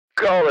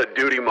Call of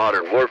Duty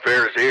Modern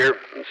Warfare is here,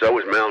 and so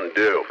is Mountain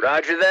Dew.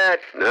 Roger that.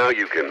 Now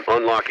you can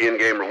unlock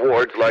in-game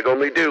rewards like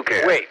only Dew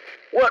can. Wait,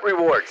 what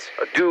rewards?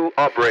 A Dew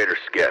Operator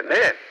Skin.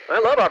 Man, I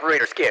love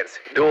Operator Skins.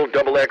 Dual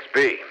double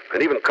XP,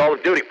 and even Call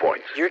of Duty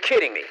points. You're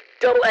kidding me.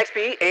 Double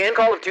XP and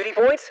Call of Duty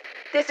points?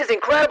 This is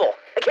incredible.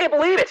 I can't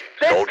believe it.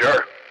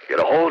 Soldier, get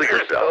a hold of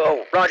yourself.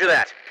 Oh, roger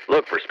that.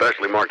 Look for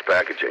specially marked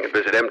packaging and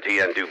visit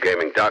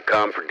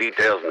mtndewgaming.com for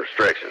details and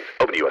restrictions.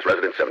 Open to U.S.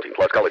 residents 17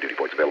 plus. Call of Duty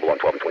points available on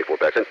 12 and 24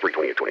 packs and free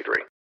 20 and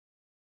 23.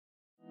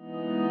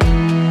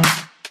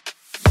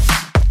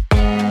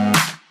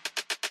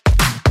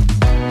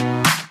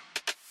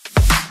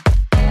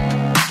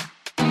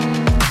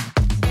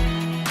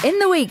 In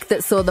the week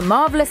that saw the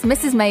marvellous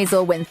Mrs.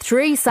 Maisel win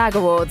 3 SAG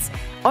Awards,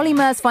 Ollie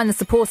Murs find the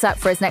support act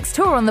for his next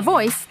tour on The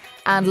Voice,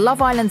 and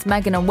Love Island's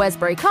Meghan and Wes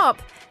break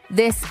up,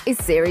 this is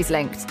Series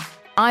Linked.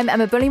 I'm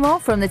Emma Bullymore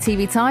from the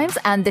TV Times,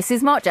 and this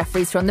is Mark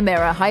Jeffries from The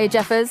Mirror. Hiya,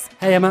 Jeffers.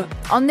 Hey, Emma.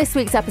 On this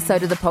week's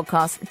episode of the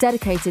podcast,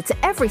 dedicated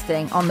to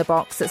everything on the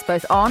box that's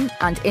both on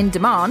and in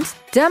demand,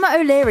 Dermot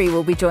O'Leary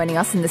will be joining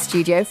us in the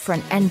studio for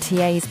an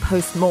NTA's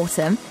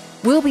post-mortem.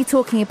 We'll be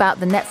talking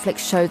about the Netflix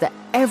show that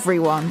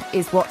everyone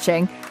is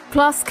watching.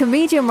 Plus,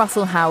 comedian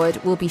Russell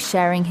Howard will be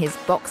sharing his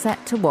box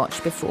set to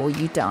watch before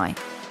you die.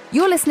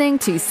 You're listening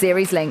to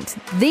Series Linked,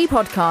 the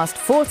podcast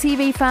for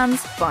TV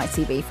fans by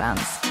TV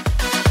fans.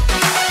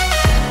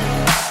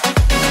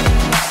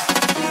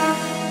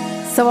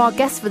 So our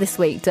guest for this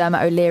week,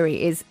 Dermot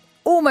O'Leary, is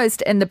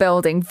almost in the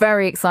building.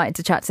 Very excited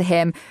to chat to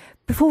him.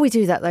 Before we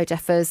do that though,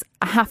 Jeffers,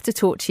 I have to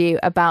talk to you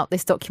about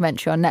this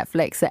documentary on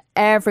Netflix that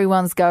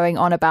everyone's going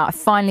on about. I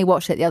finally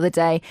watched it the other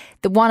day.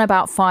 The one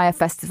about Fyre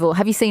Festival.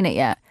 Have you seen it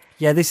yet?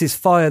 Yeah, this is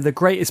Fyre, the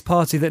greatest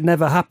party that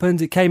never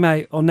happened. It came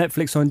out on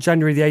Netflix on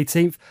January the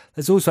 18th.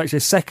 There's also actually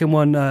a second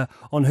one on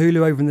Hulu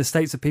over in the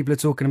States that people are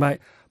talking about.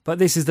 But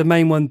this is the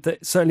main one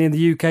that certainly in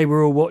the UK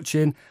we're all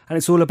watching. And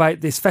it's all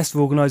about this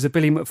festival organiser,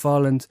 Billy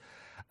McFarland.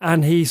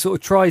 And he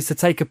sort of tries to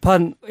take a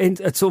punt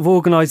at sort of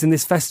organising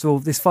this festival,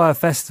 this Fyre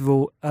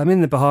Festival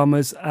in the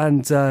Bahamas.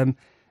 And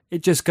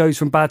it just goes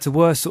from bad to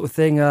worse sort of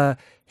thing.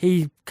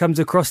 He comes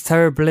across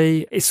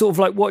terribly. It's sort of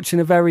like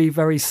watching a very,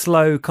 very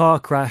slow car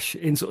crash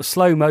in sort of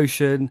slow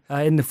motion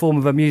in the form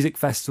of a music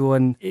festival.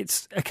 And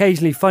it's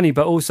occasionally funny,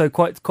 but also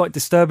quite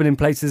disturbing in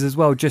places as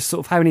well. Just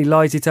sort of how many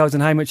lies he tells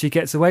and how much he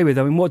gets away with.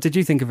 I mean, what did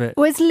you think of it?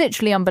 Well, it's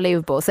literally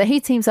unbelievable. So he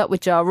teams up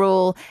with Ja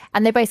Rule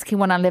and they basically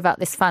want to live out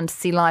this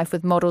fantasy life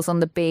with models on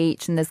the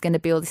beach and there's going to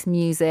be all this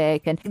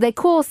music. And they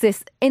cause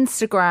this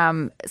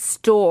Instagram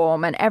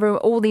storm and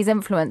all these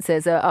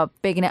influencers are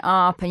bigging it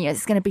up and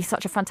it's going to be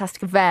such a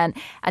fantastic event.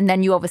 And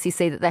then you obviously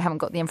see that they haven't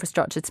got the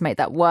infrastructure to make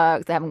that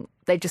work.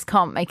 They just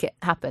can't make it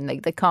happen.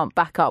 They can't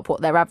back up what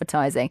they're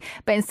advertising.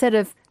 But instead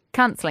of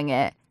cancelling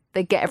it,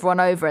 they get everyone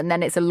over and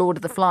then it's a Lord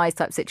of the Flies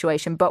type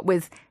situation, but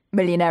with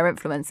millionaire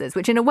influencers,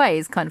 which in a way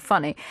is kind of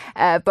funny,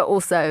 but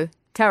also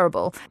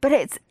terrible. But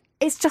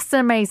it's just an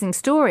amazing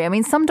story. I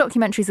mean, some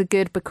documentaries are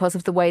good because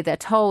of the way they're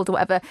told or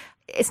whatever.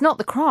 It's not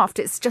the craft,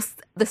 it's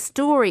just the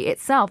story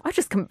itself. I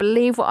just couldn't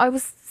believe what I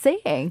was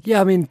seeing. Yeah,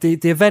 I mean, the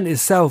event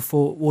itself,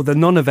 or the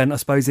non-event, I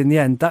suppose, in the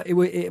end, that it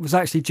was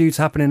actually due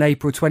to happen in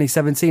April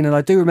 2017. And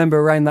I do remember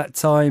around that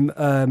time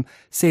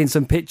seeing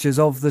some pictures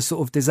of the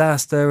sort of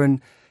disaster, and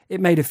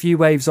it made a few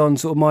waves on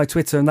sort of my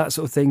Twitter and that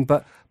sort of thing.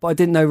 But I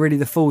didn't know really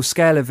the full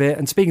scale of it.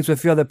 And speaking to a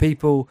few other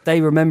people,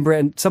 they remember it.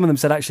 And some of them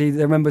said actually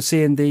they remember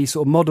seeing the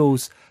sort of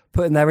models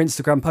putting their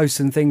Instagram posts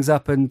and things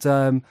up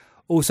and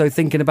also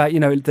thinking about,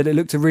 that it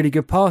looked a really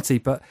good party.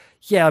 But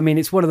yeah, I mean,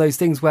 it's one of those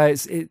things where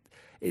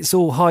it's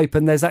all hype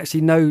and there's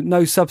actually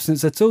no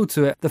substance at all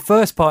to it. The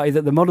first party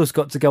that the models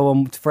got to go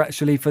on for the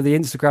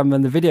Instagram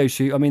and the video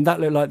shoot, I mean,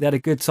 that looked like they had a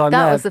good time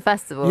there. That was the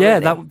festival. Yeah,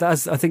 really.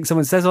 that's I think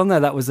someone says on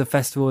there that was the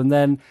festival. And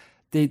then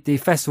the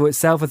festival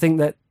itself, I think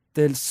that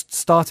the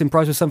starting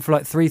price was something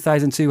like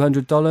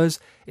 $3,200.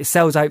 It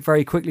sells out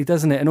very quickly,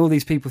 doesn't it? And all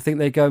these people think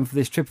they're going for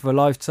this trip of a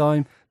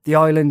lifetime. The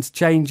island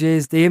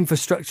changes. The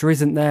infrastructure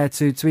isn't there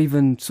to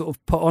even sort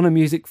of put on a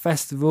music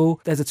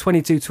festival. There's a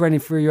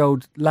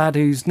 23-year-old lad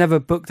who's never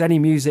booked any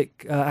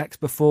music acts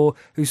before,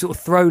 who's sort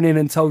of thrown in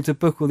and told to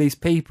book all these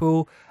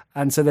people.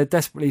 And so they're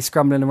desperately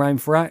scrambling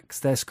around for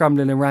acts. They're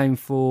scrambling around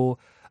for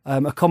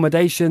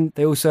accommodation.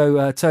 They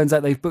also, turns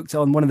out they've booked it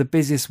on one of the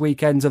busiest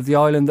weekends of the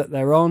island that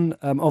they're on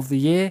of the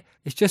year.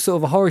 It's just sort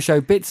of a horror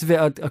show. Bits of it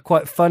are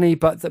quite funny,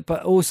 but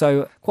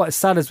also quite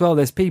sad as well.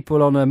 There's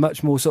people on a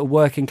much more sort of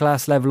working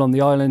class level on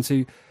the island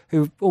who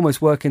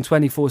almost working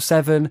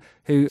 24/7,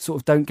 who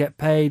sort of don't get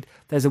paid.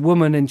 There's a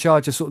woman in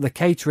charge of sort of the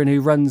catering who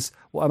runs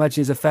what I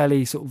imagine is a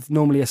fairly sort of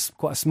normally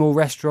quite a small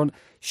restaurant.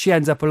 She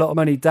ends up a lot of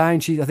money down.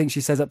 I think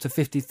she says up to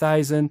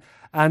 50,000.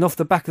 And off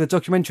the back of the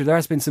documentary, there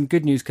has been some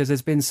good news because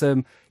there's been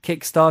some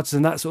Kickstarters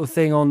and that sort of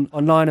thing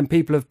online, and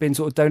people have been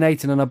sort of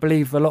donating. And I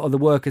believe a lot of the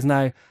workers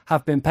now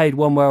have been paid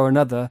one way or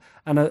another.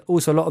 And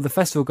also a lot of the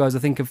festival guys, I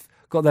think, have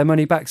got their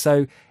money back.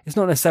 So it's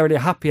not necessarily a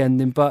happy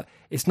ending, but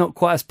it's not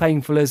quite as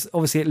painful as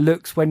obviously it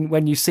looks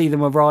when you see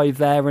them arrive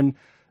there and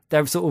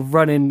they're sort of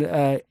running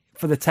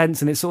for the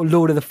tents, and it's sort of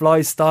Lord of the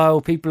Flies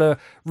style. People are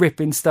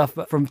ripping stuff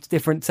from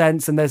different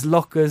tents, and there's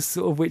lockers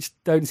sort of which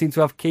don't seem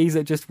to have keys,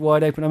 that just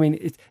wide open. I mean,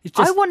 it's just...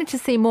 I wanted to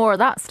see more of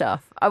that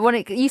stuff.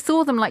 You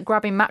saw them like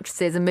grabbing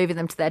mattresses and moving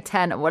them to their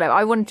tent or whatever.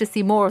 I wanted to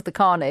see more of the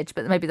carnage,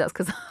 but maybe that's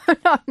because I'm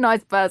not a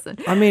nice person.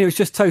 I mean, it was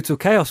just total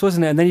chaos,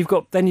 wasn't it? And then you've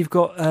got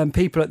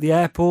people at the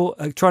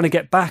airport trying to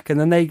get back, and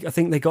then I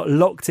think they got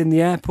locked in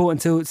the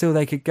airport until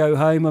they could go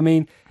home. I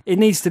mean, it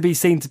needs to be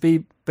seen to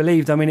be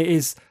believed. I mean, it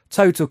is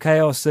total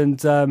chaos, and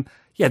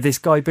this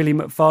guy Billy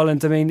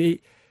McFarland. I mean,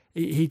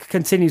 he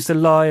continues to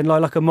lie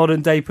like a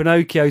modern day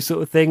Pinocchio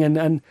sort of thing,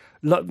 and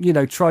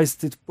tries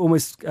to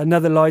almost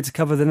another lie to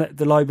cover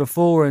the lie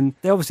before. And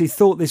they obviously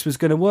thought this was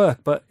going to work,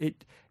 but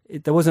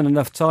there wasn't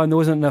enough time, there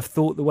wasn't enough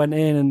thought that went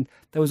in, and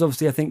there was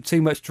obviously, I think,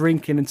 too much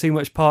drinking and too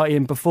much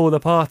partying before the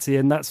party,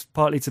 and that's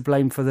partly to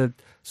blame for the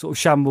sort of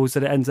shambles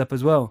that it ends up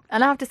as well.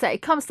 And I have to say,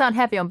 it comes down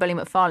heavy on Billy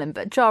McFarlane,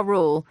 but Ja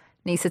Rule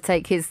needs to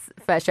take his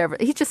fair share of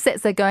it. He just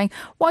sits there going,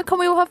 why can't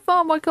we all have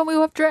fun? Why can't we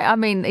all have drink? I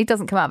mean, he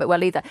doesn't come out of it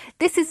well either.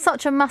 This is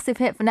such a massive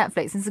hit for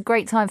Netflix. It's a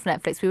great time for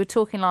Netflix. We were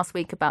talking last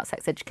week about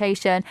sex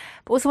education,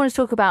 but also want to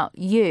talk about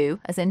You,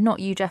 as in not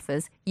You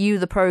Jeffers, You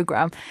the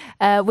programme,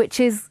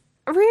 which is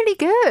really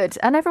good,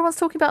 and everyone's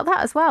talking about that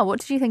as well. What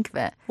did you think of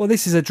it? Well,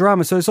 this is a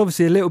drama, so it's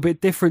obviously a little bit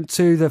different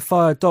to the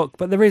Fire doc,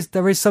 but there is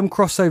some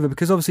crossover,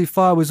 because obviously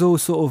Fire was all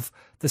sort of,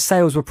 the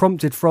sales were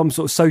prompted from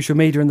sort of social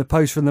media and the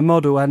post from the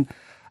model,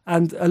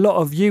 and a lot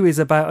of You is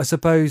about, I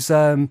suppose,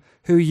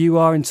 who you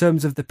are in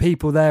terms of the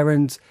people there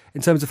and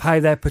in terms of how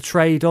they're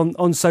portrayed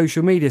on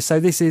social media. So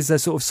this is a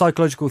sort of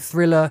psychological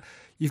thriller.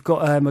 You've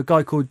got a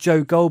guy called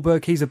Joe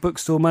Goldberg, he's a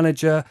bookstore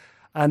manager,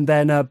 and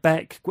then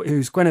Beck,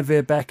 who's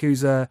Guinevere Beck,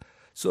 who's a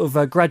sort of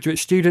a graduate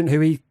student who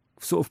he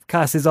sort of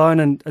casts his eye on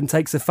and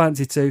takes a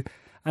fancy to.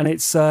 And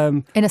it's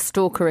in a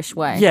stalkerish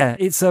way. Yeah,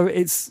 it's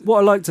what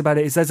I liked about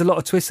it is there's a lot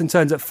of twists and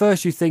turns. At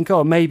first you think,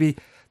 oh, maybe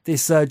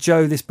this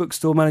Joe, this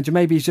bookstore manager,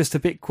 maybe he's just a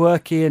bit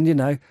quirky, and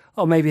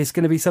maybe it's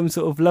going to be some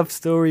sort of love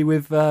story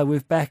with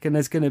Beck, and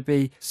there's going to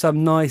be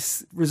some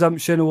nice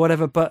resumption or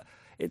whatever. But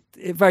it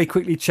very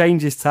quickly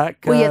changes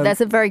tack. Well, yeah, there's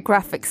a very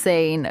graphic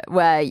scene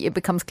where it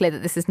becomes clear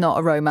that this is not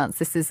a romance.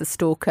 This is a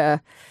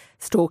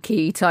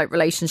stalky type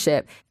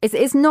relationship.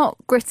 It's not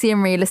gritty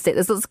and realistic.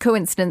 There's lots of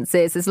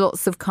coincidences. There's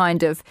lots of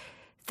kind of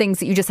things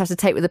that you just have to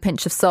take with a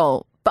pinch of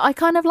salt. But I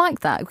kind of like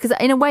that, because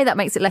in a way that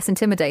makes it less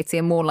intimidating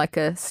and more like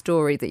a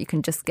story that you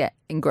can just get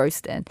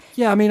engrossed in.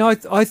 Yeah, I mean, I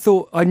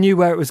thought I knew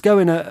where it was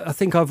going. I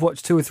think I've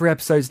watched 2 or 3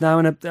 episodes now,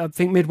 and I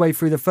think midway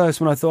through the first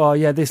one I thought, oh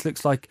yeah, this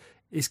looks like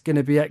it's going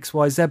to be X,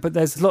 Y, Z. But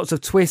there's lots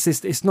of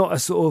twists. It's not a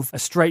sort of a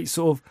straight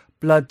sort of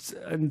blood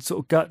and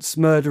sort of guts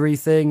murdery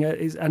thing,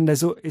 and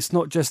it's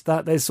not just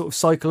that. There's sort of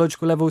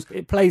psychological levels.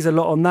 It plays a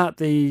lot on that.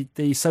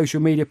 The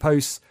social media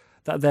posts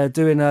that they're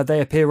doing,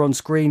 they appear on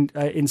screen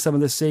in some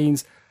of the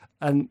scenes,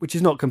 and which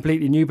is not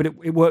completely new, but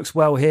it works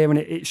well here, and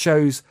it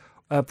shows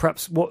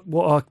perhaps what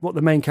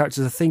the main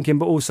characters are thinking,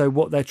 but also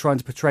what they're trying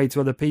to portray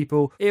to other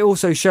people. It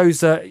also shows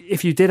that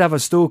if you did have a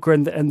stalker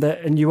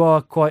and you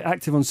are quite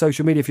active on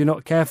social media, if you're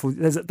not careful,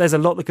 there's a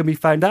lot that can be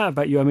found out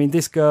about you. I mean,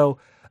 this girl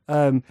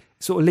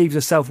sort of leaves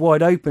herself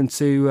wide open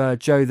to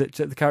Joe,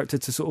 the character,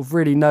 to sort of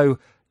really know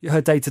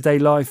her day-to-day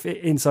life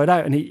inside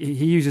out, and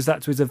he uses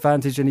that to his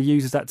advantage, and he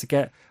uses that to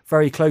get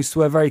very close to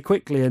her very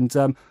quickly, and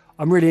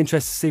I'm really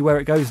interested to see where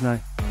it goes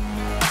now.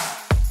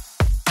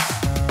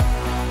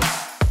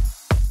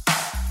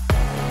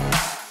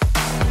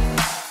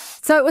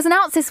 So it was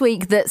announced this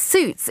week that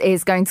Suits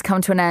is going to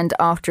come to an end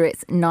after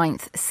its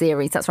 9th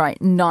series. That's right,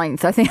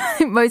 9th. I think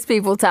most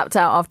people tapped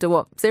out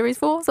after, series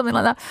 4? Something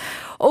like that.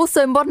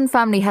 Also, Modern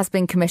Family has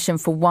been commissioned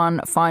for one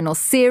final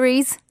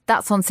series.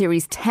 That's on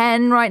series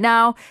 10 right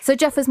now. So,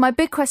 Jeffers, my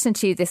big question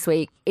to you this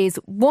week is,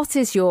 what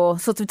is your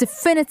sort of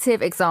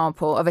definitive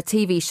example of a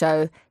TV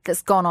show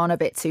that's gone on a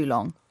bit too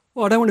long?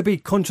 Well, I don't want to be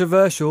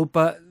controversial,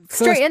 but...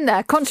 Straight in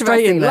there,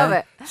 controversy, love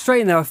it. Straight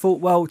in there, I thought,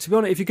 well, to be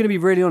honest, if you're going to be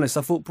really honest,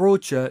 I thought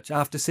Broadchurch,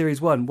 after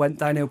series 1, went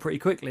downhill pretty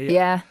quickly.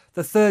 Yeah.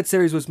 The 3rd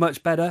series was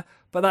much better,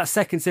 but that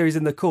 2nd series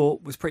in the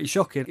court was pretty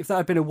shocking. If that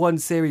had been a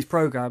 1-series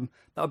programme,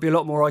 that would be a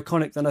lot more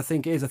iconic than I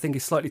think it is. I think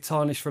it's slightly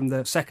tarnished from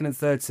the 2nd and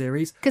 3rd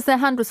series. Because their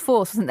hand was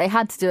forced, wasn't it? They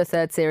had to do a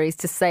 3rd series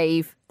to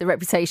save the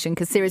reputation,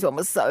 because series 1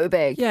 was so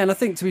big. Yeah, and I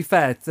think, to be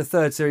fair, the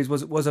 3rd series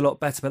was a lot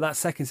better, but that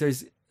 2nd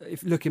series,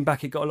 if looking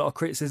back, it got a lot of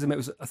criticism. It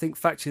was, I think,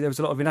 factually, there was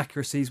a lot of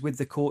inaccuracies with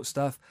the court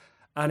stuff,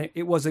 and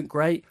it wasn't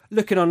great.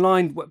 Looking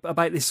online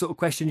about this sort of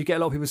question, you get a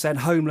lot of people saying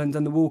Homeland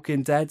and The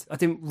Walking Dead. I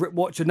didn't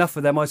watch enough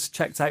of them. I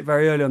checked out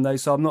very early on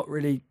those, so I'm not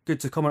really good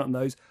to comment on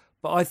those.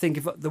 But I think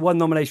if the one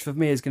nomination for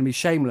me is going to be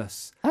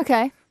Shameless.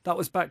 Okay. That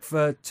was back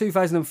for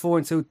 2004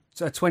 until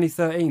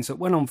 2013, so it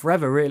went on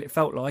forever, really, it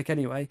felt like,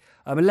 anyway.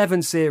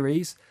 11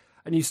 series,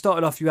 and you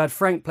started off, you had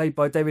Frank, played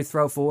by David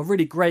Threlfall, a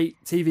really great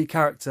TV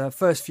character.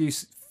 First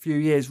few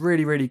years,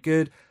 really, really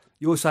good.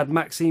 You also had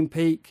Maxine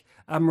Peake,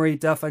 Anne-Marie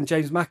Duff and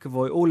James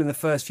McAvoy, all in the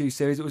first few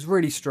series. It was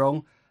really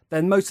strong.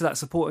 then most of that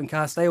supporting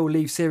cast, they all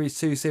leave Series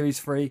 2, Series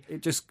 3.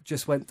 It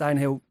just went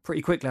downhill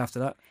pretty quickly after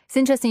that. It's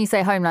interesting you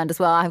say Homeland as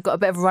well. I've got a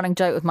bit of a running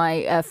joke with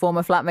my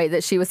former flatmate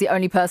that she was the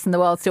only person in the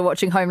world still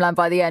watching Homeland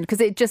by the end,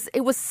 because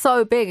it was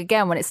so big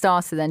again when it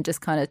started, then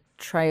just kind of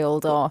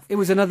trailed off. It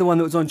was another one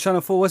that was on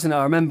Channel 4, wasn't it?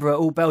 I remember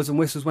all bells and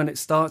whistles when it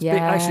starts. Yeah.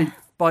 Actually,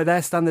 by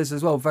their standards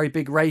as well, very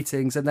big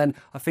ratings. And then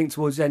I think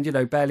towards the end,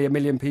 barely 1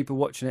 million people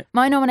watching it.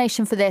 My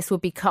nomination for this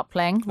would be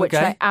Coupling, which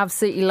I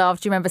absolutely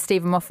loved. Do you remember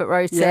Stephen Moffat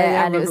wrote it?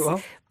 Yeah, and it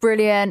was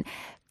brilliant.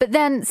 But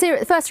then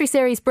the first 3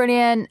 series,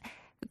 brilliant.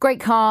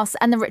 Great cast,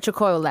 and then Richard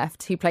Coyle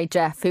left, who played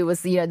Jeff, who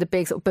was the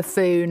big sort of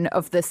buffoon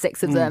of the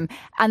 6 of them,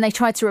 and they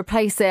tried to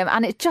replace him,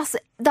 and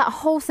that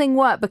whole thing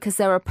worked because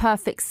they were a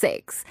perfect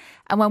 6.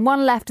 And when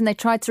one left and they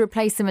tried to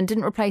replace him and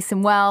didn't replace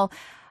him well,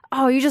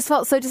 you just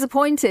felt so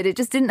disappointed. It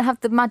just didn't have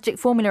the magic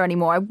formula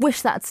anymore. I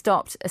wish that had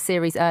stopped a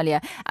series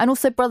earlier. And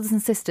also Brothers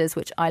and Sisters,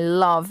 which I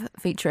love,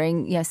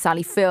 featuring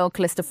Sally Field,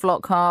 Callista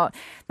Flockhart,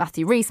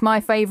 Matthew Rhys,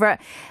 my favourite.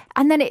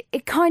 And then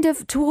it kind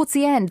of, towards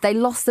the end, they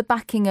lost the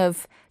backing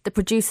of the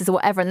producers or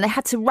whatever, and they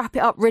had to wrap it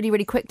up really,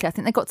 really quickly. I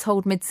think they got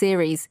told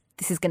mid-series,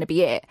 this is going to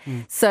be it.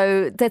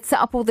 So they'd set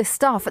up all this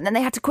stuff, and then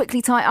they had to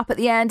quickly tie it up at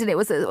the end, and it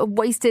was a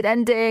wasted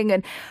ending,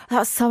 and that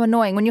was so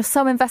annoying. When you're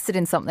so invested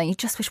in something, you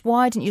just wish,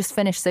 why didn't you just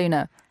finish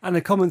sooner? And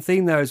a common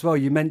theme there as well,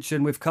 you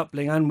mentioned with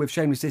Coupling and with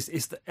Shameless,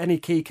 is that any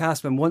key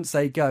castman, once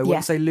they go,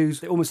 once they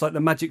lose, almost like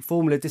the magic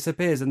formula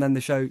disappears, and then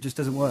the show just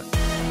doesn't work.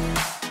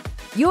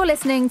 You're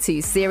listening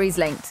to Series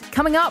Linked.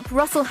 Coming up,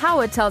 Russell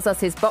Howard tells us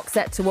his box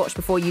set to watch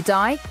before you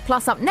die.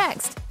 Plus up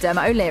next,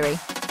 Dermot O'Leary.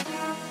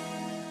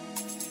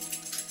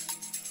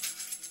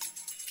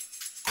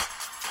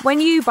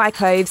 When you buy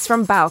clothes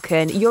from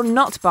Balkan, you're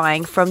not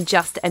buying from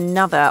just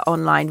another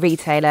online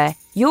retailer.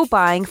 You're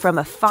buying from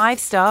a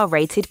 5-star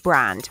rated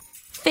brand.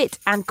 Fit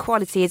and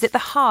quality is at the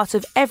heart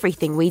of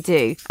everything we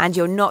do. And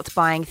you're not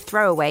buying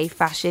throwaway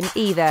fashion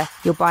either.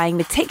 You're buying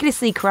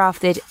meticulously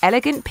crafted,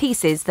 elegant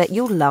pieces that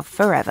you'll love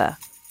forever.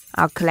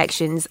 Our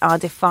collections are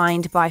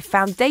defined by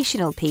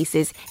foundational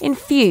pieces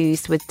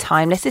infused with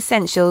timeless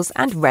essentials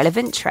and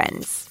relevant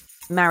trends.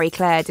 Marie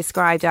Claire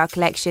described our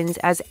collections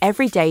as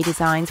everyday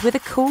designs with a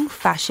cool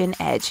fashion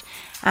edge.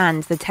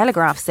 And The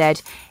Telegraph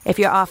said, if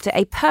you're after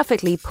a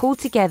perfectly pulled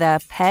together,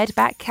 pared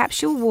back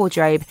capsule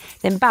wardrobe,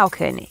 then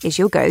Balkan is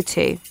your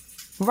go-to.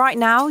 Right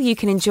now, you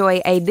can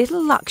enjoy a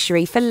little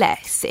luxury for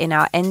less in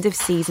our end of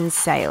season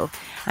sale.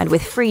 And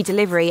with free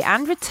delivery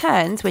and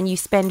returns when you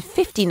spend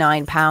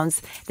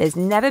 £59, there's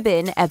never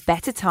been a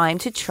better time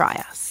to try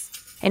us.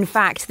 In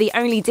fact, the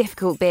only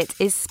difficult bit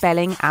is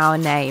spelling our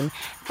name.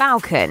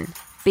 Balkan.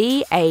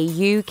 Baukjen.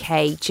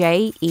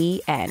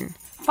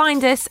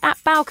 Find us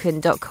at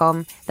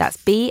balkan.com. That's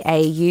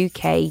baukjen.com.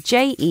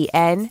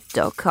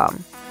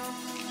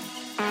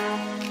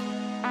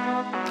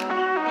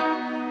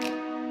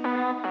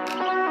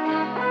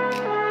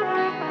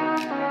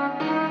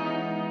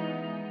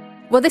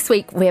 Well, this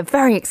week we're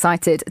very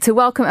excited to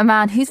welcome a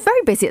man who's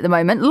very busy at the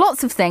moment.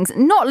 Lots of things,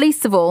 not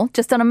least of all,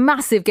 just done a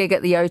massive gig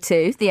at the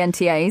O2, the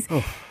NTAs.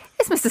 Oh.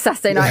 It's Mr.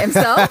 Saturday Night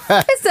himself.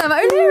 It's Dermot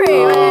O'Leary.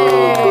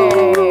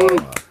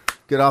 Oh.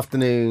 Good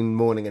afternoon,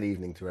 morning and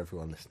evening to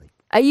everyone listening.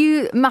 Are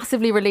you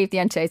massively relieved the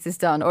NTAs is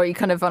done, or are you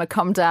kind of on a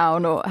come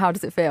down, or how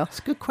does it feel? It's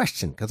a good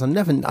question, because I'm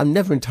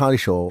never entirely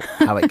sure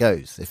how it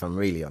goes, if I'm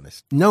really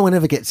honest. No one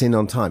ever gets in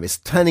on time. It's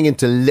turning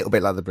into a little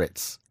bit like the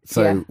Brits.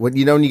 So when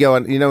you go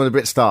on, when the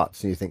Brit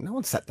starts and you think, no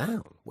one sat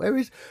down. Where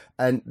is?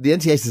 And the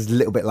NTAs is a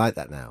little bit like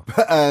that now.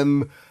 But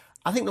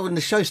I think that when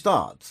the show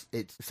starts,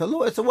 it's a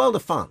world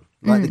of fun.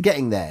 Like the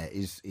getting there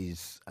is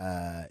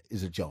a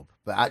job,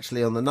 but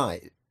actually on the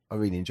night, I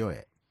really enjoy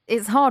it.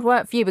 It's hard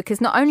work for you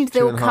because not only do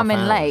they all come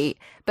in late,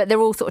 but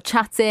they're all sort of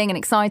chatting and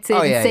excited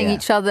and seeing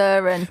each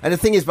other. And the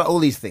thing is about all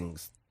these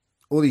things,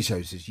 all these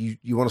shows is you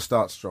want to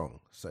start strong.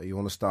 So you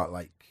want to start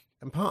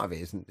and part of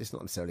it it's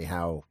not necessarily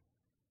how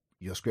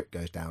your script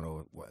goes down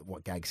or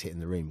what gags hit in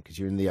the room, because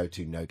you're in the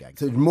O2 no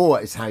gags. So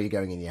it's how you're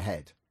going in your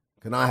head.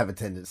 And I have a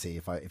tendency,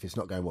 if it's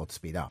not going well, to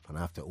speed up, and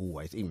I have to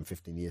always, even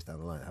 15 years down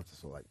the line, I have to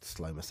sort of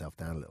slow myself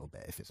down a little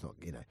bit if it's not,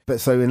 But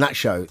so in that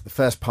show, the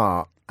first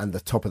part and the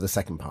top of the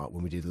second part,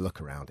 when we do the look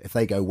around, if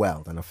they go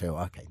well, then I feel,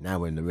 okay, now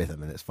we're in the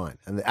rhythm and it's fine.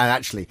 And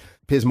actually,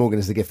 Piers Morgan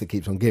is the gift that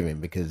keeps on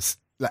giving, because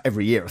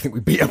every year I think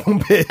we beat up on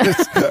Piers.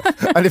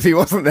 And if he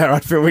wasn't there,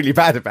 I'd feel really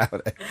bad about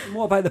it. And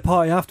what about the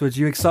party afterwards? Are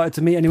you excited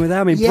to meet anyone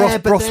there? I mean,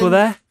 Bros were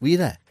there. Were you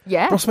there?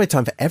 Yeah. Bros made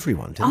time for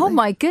everyone, didn't they? Oh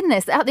my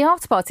goodness. At the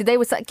after party, they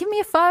were like, give me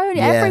a phone.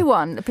 Yeah.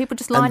 Everyone. People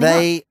just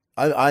lining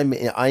up. I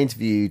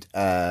interviewed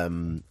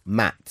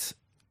Matt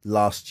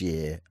last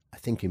year, I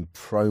think in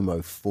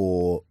promo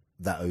for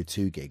that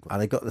O2 gig.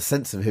 And I got the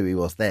sense of who he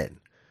was then.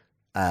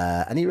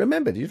 And he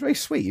remembered. He was very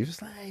sweet. He was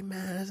just like, hey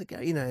man, how's it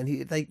going?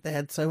 And they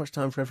had so much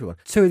time for everyone.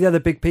 Two of the other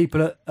big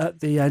people at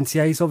the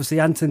NTAs, obviously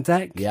Ant and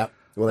Dec. Yeah.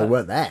 Well, they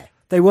weren't there.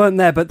 They weren't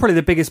there, but probably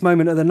the biggest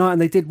moment of the night,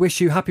 and they did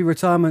wish you happy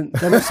retirement.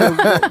 So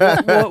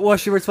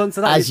what's your response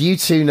to that? As you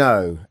two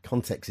know,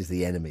 context is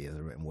the enemy of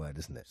the written word,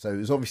 isn't it? So it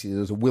was obviously,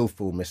 there was a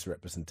willful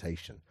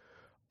misrepresentation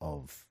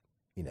of,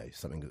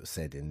 something that was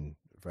said in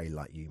very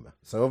light humour.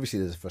 So obviously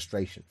there's a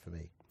frustration for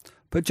me.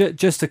 But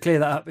just to clear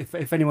that up,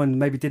 if anyone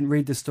maybe didn't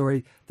read the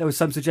story, there was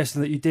some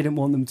suggestion that you didn't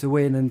want them to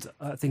win, and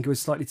I think it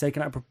was slightly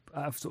taken out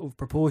of sort of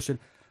proportion.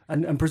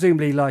 And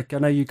presumably, like, I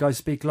know you guys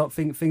speak a lot.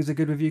 Things are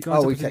good with you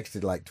guys. Oh, we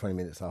texted like 20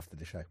 minutes after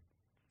the show.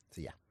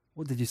 So yeah.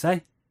 What did you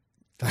say?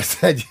 I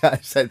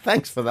said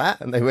thanks for that,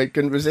 and they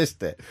couldn't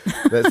resist it.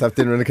 Let's have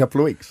dinner in a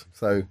couple of weeks.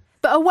 So.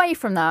 But away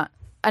from that,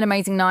 an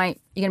amazing night.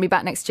 You're going to be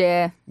back next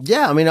year.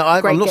 Yeah, I mean,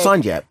 I'm not gig.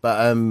 signed yet, but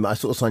I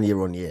sort of sign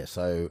year on year,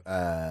 so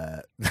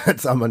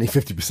I'm only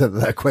 50% of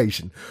that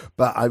equation.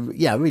 But I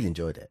really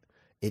enjoyed it.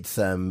 It's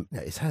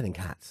it's herding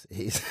cats,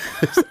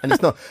 and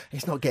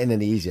it's not getting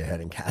any easier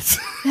herding cats.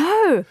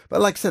 No,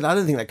 but like I said, I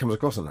don't think that comes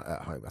across at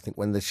home. I think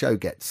when the show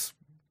gets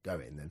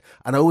going,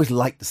 and I always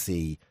like to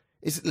see.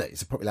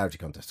 It's a popularity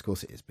contest, of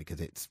course it is,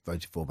 because it's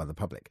voted for by the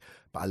public.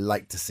 But I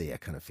like to see a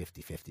kind of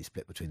 50-50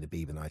 split between the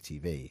Beeb and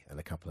ITV, and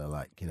a couple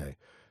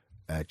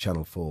of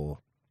Channel 4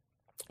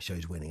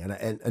 shows winning.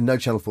 And no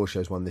Channel 4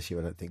 shows won this year,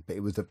 I don't think. But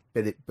it was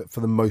but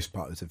for the most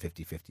part, it was a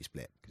 50-50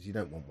 split, because you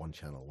don't want one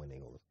channel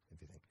winning all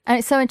everything. And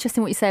it's so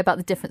interesting what you say about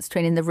the difference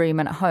between in the room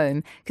and at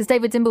home, because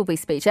David Dimbleby's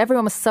speech,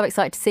 everyone was so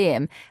excited to see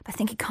him, but I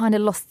think he kind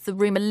of lost the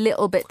room a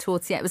little bit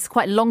towards the end. It was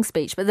quite a long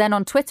speech, but then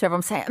on Twitter, everyone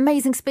was saying,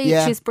 amazing speech,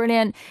 she's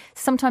brilliant.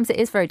 Sometimes it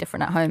is very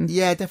different at home.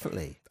 Yeah,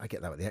 definitely. I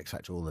get that with the X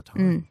Factor all the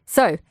time.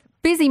 So,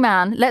 busy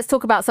man, let's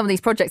talk about some of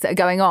these projects that are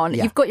going on.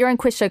 Yeah. You've got your own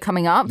quiz show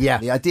coming up. Yeah,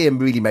 the idea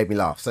really made me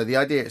laugh. So the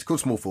idea, it's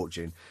called Small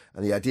Fortune,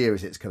 and the idea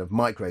is it's kind of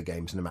micro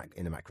games in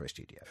a macro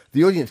studio.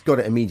 The audience got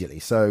it immediately,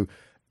 so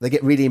they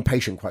get really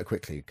impatient quite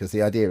quickly, because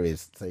the idea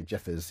is, say,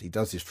 he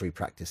does his free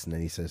practice, and then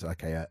he says,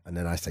 okay, and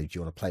then I say, do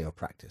you want to play or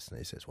practice? And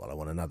he says, well, I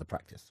want another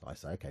practice. So I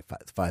say, okay,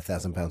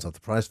 £5,000 off the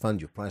prize fund.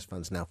 Your prize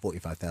fund's now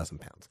 £45,000.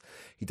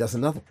 He does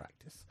another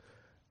practice,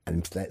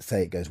 and let's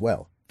say it goes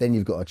well. Then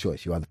you've got a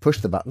choice. You either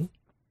push the button,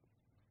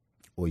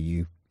 or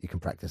you can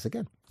practice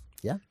again.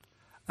 Yeah.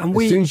 And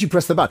as soon as you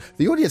press the button,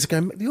 the audience go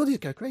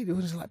crazy. The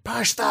audience are like,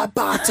 push the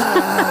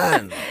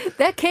button.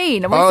 They're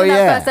keen. And we've seen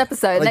that first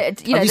episode. Like,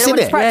 they don't want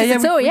to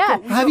practice at all. Yeah.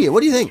 Have you? What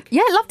do you think?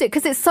 Yeah, loved it,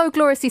 because it's so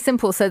gloriously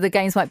simple. So the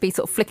games might be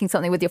sort of flicking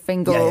something with your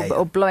finger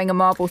or blowing a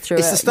marble through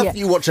It's the stuff that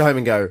you watch at home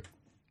and go,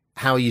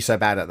 how are you so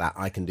bad at that?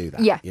 I can do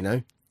that. Yeah. You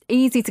know?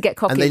 Easy to get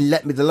cocky. And they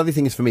let me, the lovely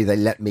thing is for me, they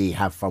let me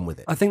have fun with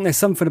it. I think there's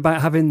something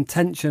about having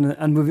tension,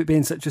 and with it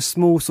being such a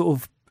small sort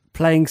of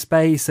playing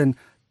space, and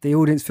the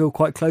audience feel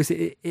quite close.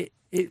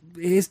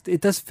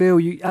 It does feel,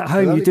 you at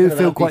home you do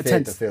feel quite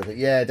tense.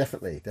 Yeah,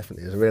 definitely.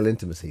 There's a real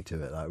intimacy to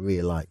it that I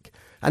really like,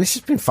 and it's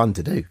just been fun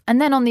to do.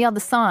 And then on the other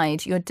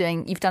side, you've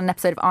done an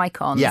episode of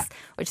Icons,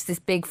 which is this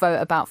big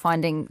vote about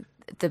finding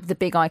the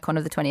big icon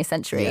of the 20th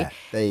century. Yeah,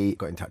 they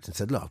got in touch and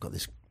said, look, I've got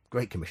this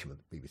great commission with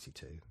BBC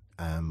Two.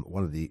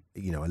 One of the,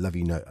 I love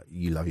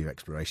you love your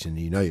exploration,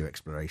 you know your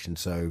exploration.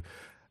 So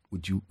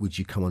would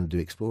you come on and do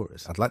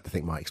Explorers? I'd like to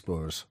think my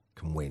Explorers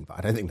can win, but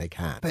I don't think they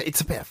can. But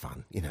it's a bit of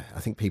fun, I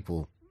think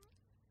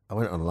I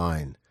went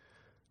online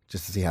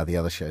just to see how the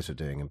other shows were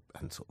doing,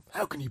 and sort of,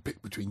 how can you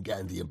pick between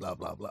Gandhi and blah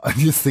blah blah? I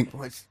just think,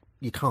 well,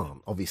 you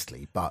can't,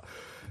 obviously, but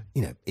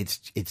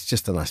it's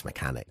just a nice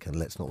mechanic, and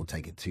let's not all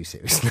take it too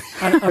seriously.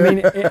 I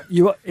mean,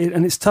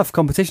 and it's tough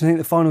competition. I think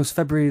the final's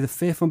February the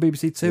 5th on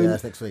BBC Two. Yeah,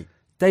 that's next week.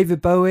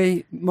 David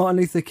Bowie, Martin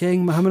Luther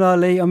King, Muhammad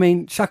Ali. I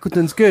mean,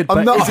 Shackleton's good.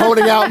 I'm not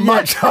holding out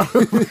much hope,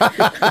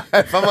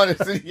 if I'm honest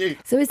with you.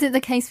 So is it the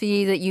case for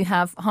you that you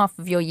have half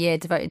of your year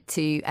devoted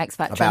to X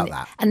Factor, About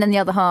that, and then the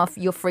other half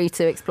you're free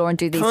to explore and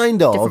do these kind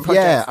of different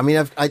projects? Yeah. I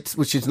mean,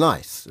 which is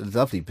nice, a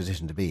lovely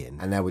position to be in.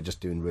 And now we're just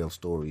doing Real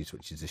Stories,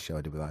 which is a show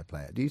I did with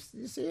iPlayer. Do you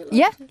see it?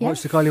 Yeah.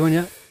 Watch the Kylie one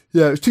yet?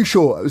 Yeah, it was too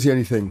short. That was the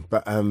only thing.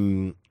 But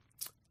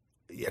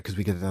because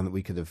we could have done that.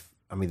 We could have.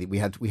 I mean, we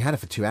had it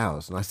for 2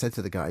 hours, and I said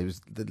to the guy,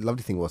 the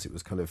lovely thing was it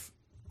was kind of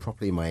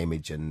properly in my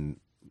image, and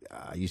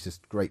I used this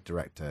great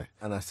director,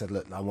 and I said,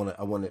 look, I want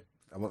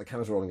the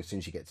cameras rolling as soon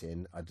as she gets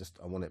in. I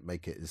want to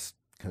make it as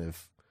kind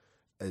of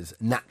as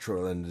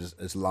natural and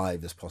as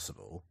live as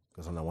possible,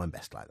 because I know I'm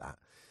best like that,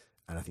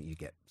 and I think you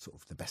get sort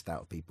of the best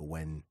out of people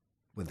when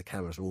the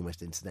cameras are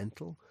almost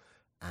incidental,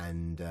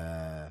 and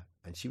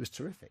she was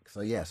terrific.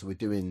 So yeah, so we're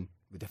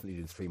definitely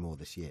doing 3 more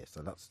this year.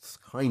 So that's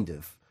kind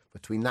of.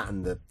 Between that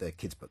and the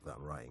kids' book that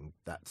I'm writing,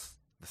 that's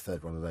the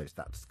third one of those.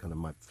 That's kind of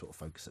my sort of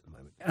focus at the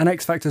moment. And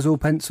X Factor's all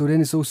penciled in.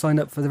 It's all signed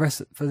up for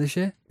this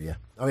year. Yeah,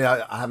 I mean,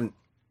 I haven't.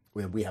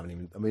 We haven't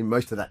even. I mean,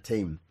 most of that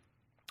team,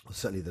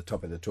 certainly the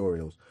top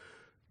editorials,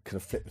 kind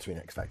of flip between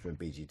X Factor and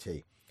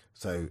BGT.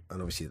 So,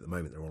 and obviously at the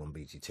moment they're all on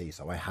BGT.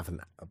 So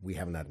we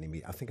haven't had any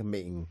meet. I think I'm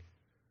meeting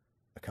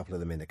a couple of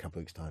them in a couple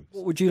of weeks' time.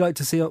 What would you like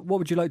to see? What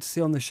would you like to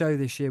see on the show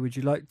this year? Would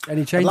you like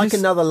any changes? I'd like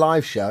another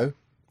live show.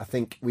 I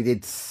think we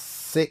did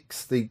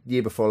 6 the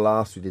year before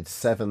last. We did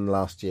 7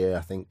 last year.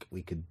 I think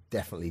we could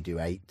definitely do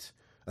 8.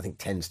 I think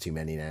 10's too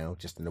many now,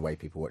 just in the way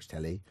people watch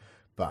telly.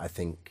 But I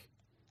think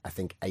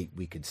 8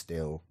 we could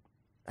still.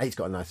 8's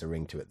got a nicer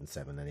ring to it than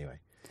 7 anyway.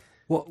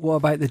 What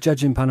about the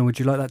judging panel? Would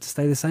you like that to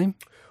stay the same?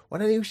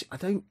 Well, I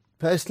don't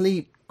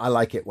personally. I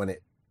like it when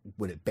it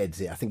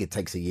beds it. I think it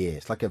takes a year.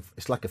 It's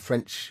like a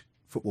French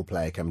football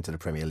player coming to the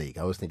Premier League.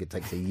 I always think it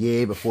takes a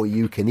year before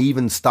you can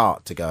even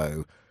start to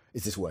go,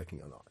 is this working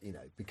or not? You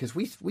know, because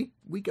we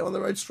go on the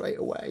road straight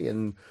away,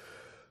 and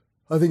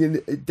I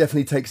think it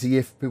definitely takes a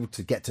year for people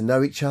to get to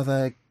know each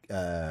other,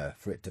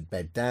 for it to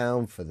bed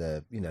down, for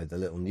the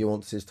little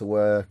nuances to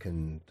work,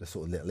 and the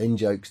sort of little in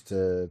jokes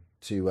to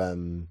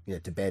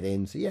bed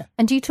in. So yeah.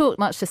 And do you talk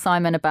much to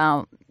Simon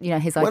about his When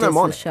ideas I'm for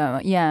on the it.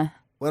 show? Yeah.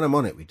 When I'm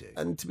on it, we do.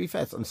 And to be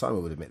fair, and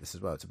Simon would admit this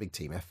as well, it's a big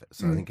team effort.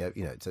 So I think,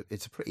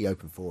 it's a pretty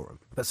open forum.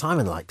 But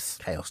Simon likes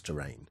chaos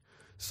terrain.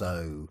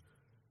 So,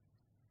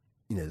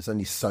 there's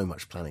only so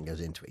much planning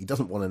goes into it. He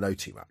doesn't want to know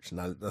too much.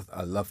 And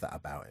I love that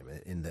about him,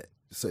 in that,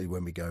 so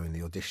when we go in the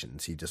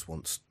auditions, he just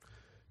wants,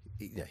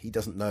 he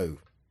doesn't know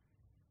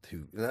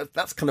who.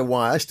 That's kind of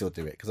why I still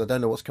do it, because I don't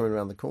know what's coming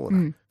around the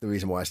corner. The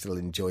reason why I still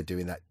enjoy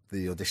doing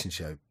the audition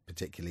show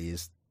particularly,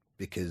 is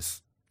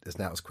because there's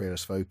now as queer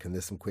as folk, and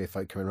there's some queer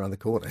folk coming around the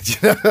corner. Do you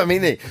know what I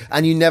mean?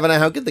 And you never know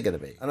how good they're going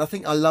to be. And I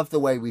think I love the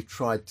way we've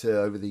tried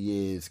to, over the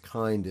years,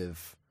 kind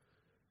of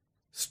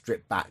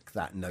strip back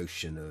that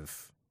notion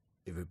of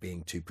it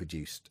being too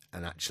produced.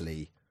 And I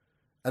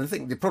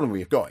think the problem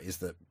we've got is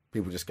that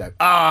people just go,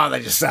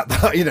 they just sat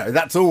there.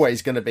 That's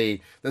always going to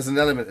be, there's an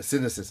element of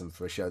cynicism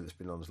for a show that's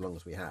been on as long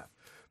as we have.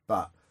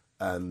 But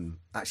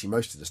actually,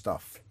 most of the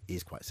stuff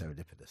is quite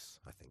serendipitous,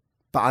 I think.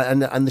 But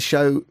and the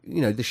show,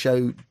 the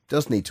show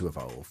does need to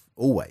evolve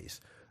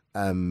always,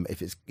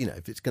 if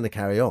it's going to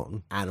carry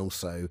on, and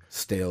also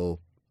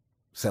still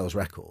sells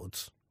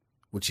records,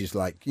 which is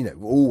like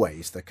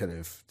always the kind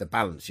of the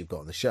balance you've got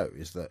on the show,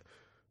 is that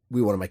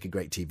we want to make a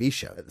great TV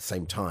show at the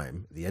same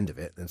time. At the end of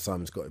it, then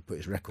Simon's got to put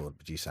his record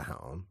producer hat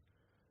on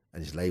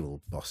and his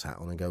label boss hat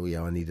on, and go,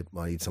 I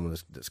need someone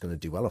that's going to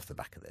do well off the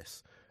back of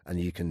this. And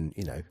you can,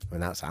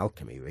 and that's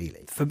alchemy,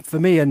 really. For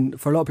me,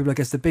 and for a lot of people, I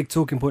guess the big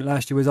talking point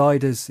last year was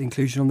Ida's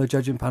inclusion on the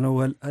judging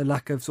panel, a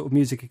lack of sort of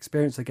music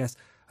experience, I guess.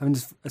 I mean,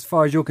 as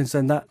far as you're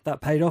concerned,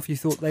 that paid off? You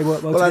thought they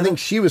worked well together? I think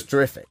she was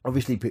terrific.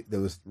 Obviously, there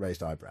was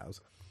raised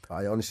eyebrows.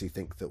 I honestly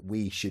think that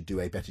we should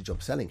do a better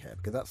job selling her,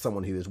 because that's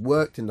someone who has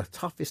worked in the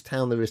toughest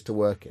town there is to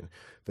work in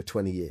for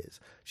 20 years.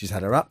 She's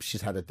had her ups,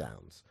 she's had her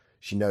downs.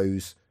 She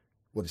knows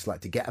what it's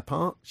like to get a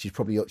part. She's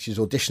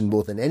auditioned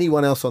more than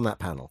anyone else on that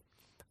panel.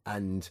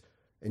 And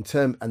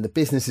the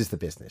business is the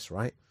business,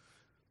 right?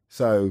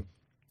 So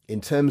in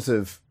terms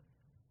of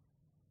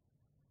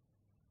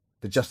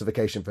the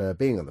justification for her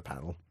being on the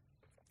panel,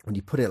 when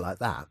you put it like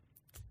that,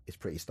 it's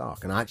pretty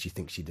stark. And I actually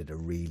think she did a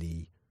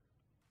really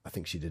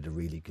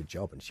good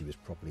job, and she was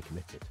properly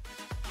committed.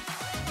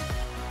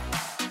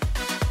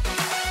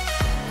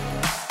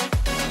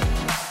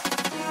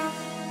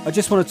 I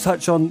just want to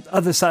touch on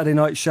other Saturday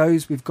night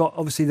shows. We've got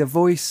obviously The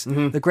Voice,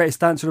 The Greatest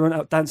Dancer, went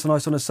out Dance on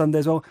Ice on a Sunday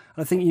as well.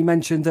 And I think you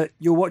mentioned that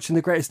you're watching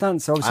The Greatest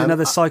Dancer, obviously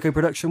another Psycho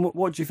production.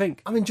 What do you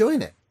think? I'm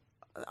enjoying it.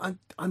 I'm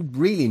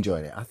really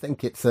enjoying it. I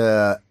think it's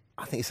a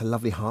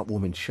lovely,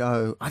 heartwarming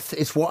show.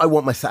 It's what I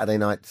want my Saturday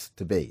nights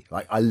to be.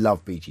 Like, I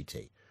love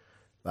BGT.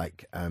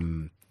 Like,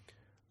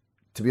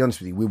 to be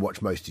honest with you, we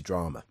watch mostly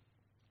drama,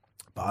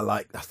 but I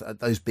like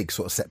those big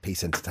sort of set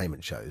piece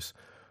entertainment shows.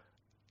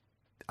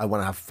 I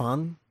want to have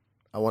fun.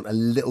 I want a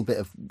little bit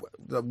of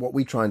what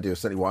we try and do,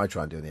 certainly what I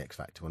try and do in the X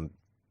Factor, when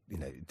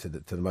to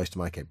the most of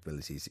my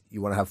capabilities.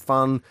 You want to have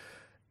fun.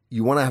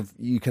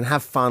 You can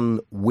have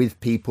fun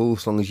with people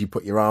as long as you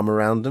put your arm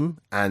around them,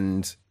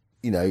 and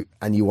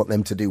you want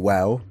them to do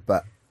well.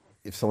 But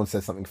if someone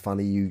says something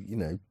funny,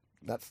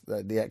 that's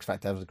the X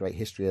Factor has a great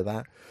history of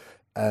that.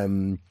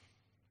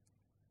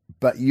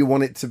 But you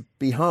want it to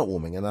be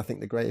heartwarming, and I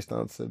think The Greatest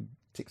Dancer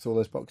ticks all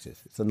those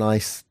boxes. It's a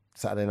nice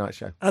Saturday night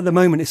show. At the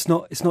moment, it's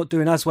not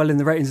doing as well in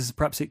the ratings as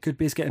perhaps it could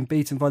be. It's getting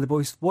beaten by The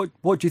Voice.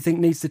 What do you think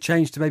needs to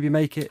change to maybe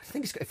make it? I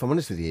think, if I'm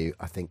honest with you,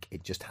 I think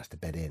it just has to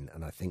bed in.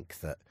 And I think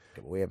that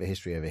we have a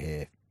history over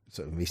here,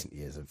 sort of in recent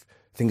years, of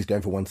things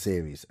going for one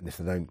series, and if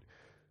they don't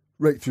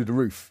rate through the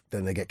roof,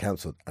 then they get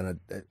cancelled. And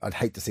I'd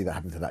hate to see that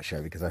happen to that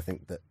show, because I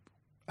think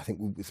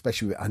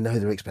especially, I know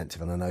they're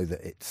expensive, and I know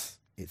that it's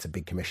a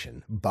big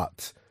commission,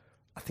 but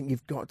I think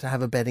you've got to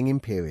have a bedding in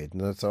period.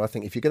 And so I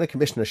think if you're going to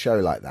commission a show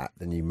like that,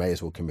 then you may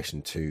as well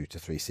commission 2 to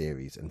 3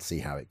 series and see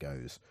how it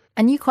goes.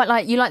 And you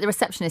like the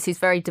receptionist, who's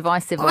very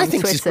divisive on Twitter. I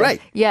think she's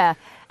great. Yeah.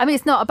 I mean,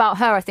 it's not about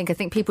her, I think. I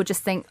think people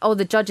just think,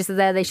 the judges are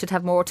there, they should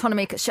have more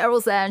autonomy because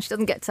Cheryl's there and she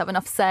doesn't get to have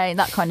enough say,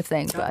 that kind of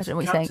thing. But I don't know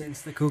what you think.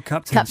 Captains, they're called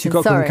captains. You've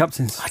got to call them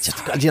captains. I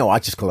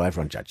just call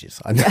everyone judges.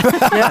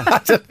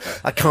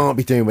 I can't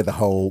be doing with the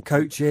whole...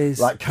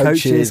 Coaches,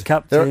 coaches,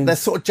 captains. They're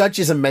sort of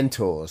judges and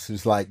mentors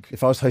who's like,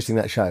 if I was hosting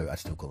that show, I'd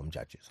still call them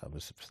judges. I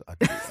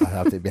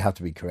have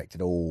to be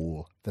corrected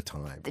all the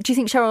time. Do you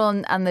think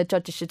Cheryl and the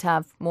judges should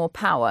have more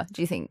power?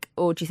 Do you think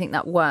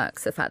that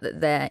works, the fact that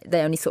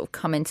they only sort of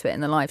come into it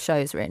in the live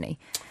shows, really?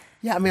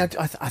 Yeah, I mean,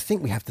 I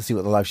think we have to see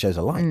what the live shows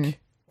are like,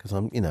 because I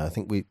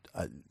think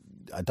I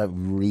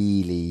don't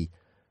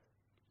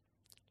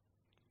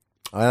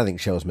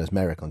think Cheryl's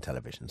mesmeric on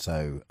television,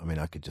 so I mean,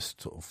 I could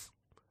just sort of,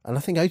 and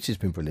I think Otis has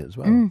been brilliant as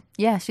well.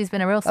 Yeah, she's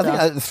been a real star. I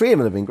think the three of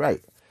them have been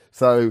great.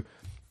 So,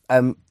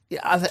 I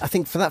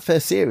think for that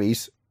first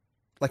series,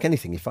 like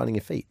anything, you're finding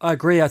your feet. I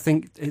agree. I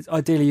think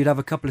ideally you'd have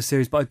a couple of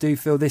series, but I do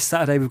feel this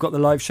Saturday we've got the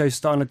live show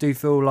starting. I do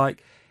feel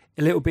like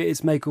a little bit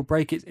it's make or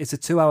break. It's a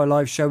 2-hour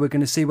live show. We're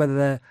going to see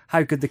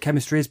how good the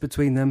chemistry is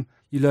between them.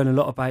 You learn a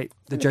lot about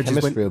the judges.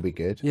 Chemistry will be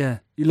good. Yeah,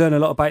 you learn a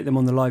lot about them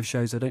on the live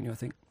shows, don't you? I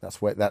think that's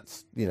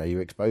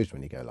you're exposed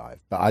when you go live.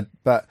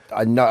 But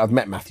I know I've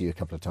met Matthew a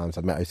couple of times.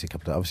 I've met Osi a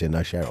couple of times. Obviously, I know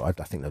Cheryl.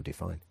 I think they'll do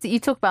fine. So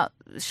you talk about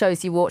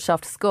shows you watched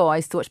after school. I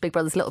used to watch Big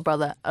Brother's Little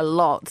Brother a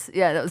lot.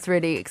 Yeah, that was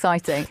really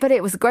exciting. But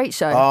it was a great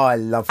show. Oh, I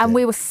loved it. And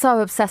we were so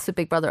obsessed with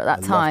Big Brother at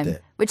that time. Loved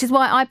it. Which is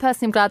why I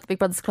personally am glad that Big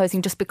Brother's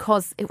closing, just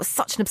because it was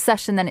such an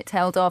obsession, then it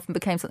tailed off and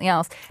became something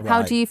else. Right.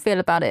 How do you feel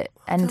about it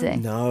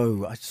ending?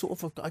 No,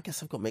 I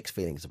guess I've got mixed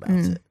feelings about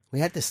it. We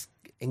had this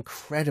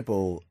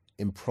incredible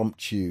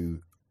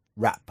impromptu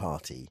rap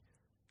party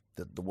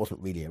that wasn't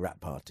really a rap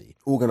party,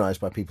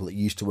 organised by people that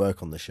used to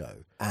work on the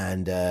show.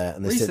 And they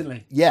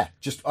recently? Said,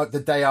 just the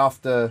day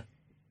after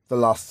the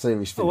last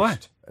series finished. Oh, wow.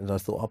 And I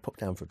thought, I'll pop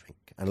down for a drink.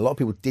 And a lot of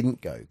people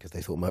didn't go because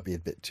they thought it might be a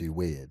bit too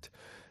weird.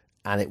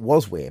 And it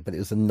was weird, but it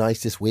was the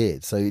nicest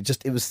weird. So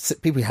it was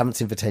people you haven't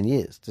seen for 10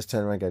 years just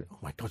turn around and go, oh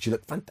my God, you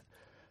look fantastic.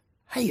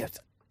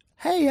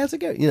 Hey, how's it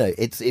going?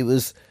 It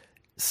was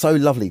so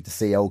lovely to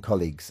see old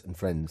colleagues and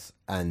friends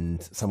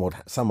and some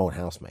old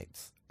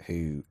housemates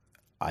who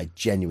I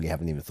genuinely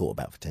haven't even thought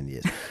about for 10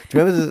 years. Do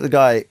you remember the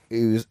guy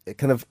who's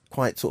kind of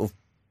quite sort of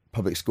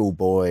public school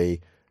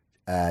boy,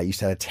 used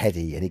to have a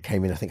teddy, and he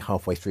came in, I think,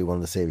 halfway through one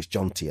of the series,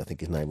 Jonty, I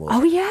think his name was.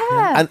 Oh,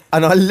 yeah.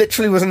 And I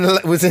literally was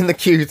in the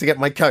queue to get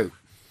my coat.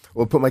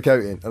 Or put my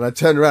coat in, and I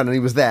turned around and he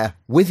was there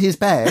with his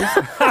bears,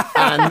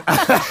 and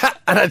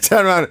I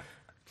turned around,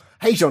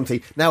 hey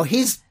Jonty. Now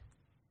his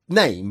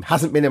name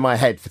hasn't been in my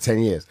head for 10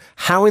 years.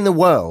 How in the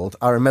world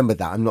I remembered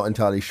that, I'm not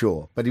entirely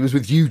sure. But he was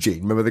with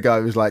Eugene, remember the guy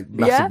who was like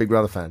massive Big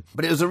Brother fan.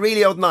 But it was a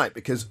really odd night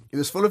because it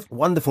was full of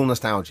wonderful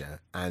nostalgia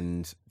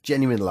and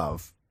genuine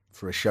love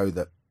for a show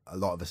that a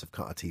lot of us have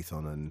cut our teeth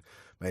on and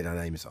made our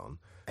names on.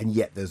 And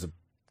yet there's a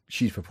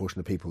huge proportion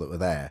of people that were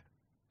there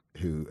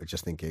who are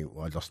just thinking,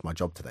 well, I lost my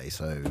job today,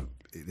 so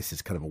this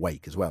is kind of a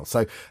wake as well.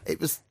 So it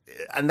was,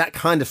 and that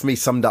kind of for me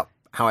summed up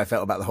how I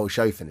felt about the whole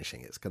show finishing.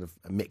 It's kind of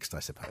a mixed,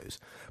 I suppose.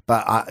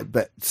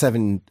 But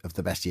 7 of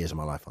the best years of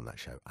my life on that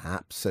show. I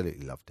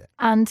absolutely loved it.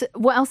 And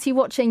what else are you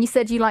watching? You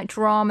said you like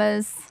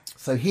dramas.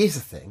 So here's the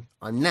thing.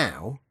 I'm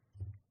now,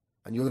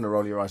 and you're going to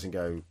roll your eyes and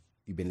go,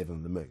 you've been living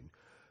on the moon.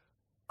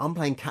 I'm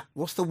playing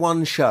what's the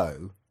one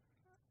show,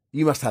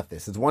 you must have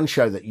this, there's one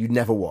show that you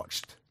never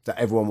watched, that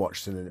everyone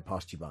watched and then it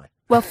passed you by.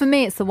 Well, for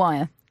me, it's The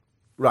Wire.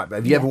 Right, but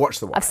have you ever watched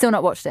The Wire? I've still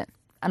not watched it,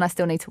 and I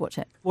still need to watch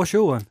it. What's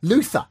your one?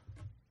 Luther.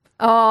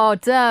 Oh,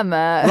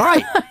 Dermot.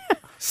 Right.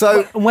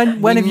 So when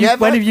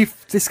have you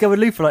discovered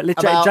Luther? Like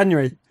literally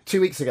January?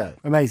 2 weeks ago.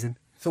 Amazing.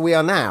 So we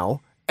are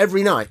now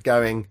every night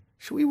going,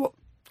 should we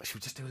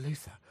just do a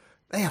Luther?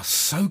 They are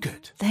so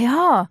good. They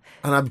are.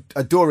 And I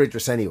adore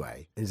Idris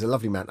anyway. He's a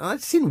lovely man. And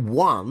I'd seen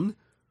 1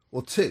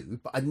 or 2,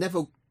 but I'd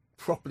never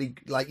properly,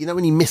 like,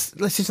 when you miss,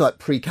 let's just like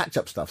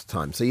pre-catch-up stuff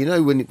time. So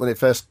when it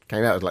first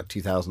came out, it was like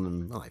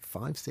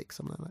 2005, 6,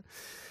 something like that.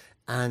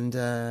 And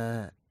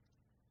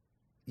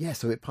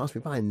so it passed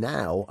me by. And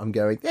now I'm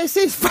going, this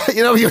is,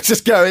 you're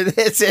just going,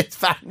 this is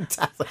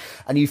fantastic.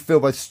 And you feel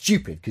both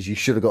stupid because you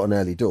should have got an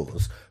early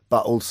doors,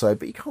 but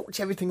you can't watch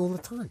everything all the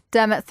time.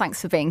 Dermot,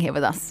 thanks for being here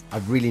with us.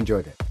 I've really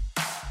enjoyed it.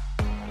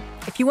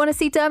 If you want to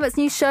see Dermot's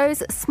new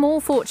shows,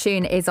 Small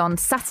Fortune is on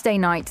Saturday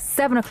night,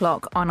 7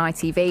 o'clock on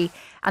ITV,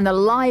 and the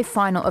live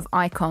final of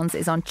Icons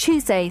is on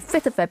Tuesday,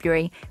 5th of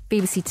February,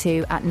 BBC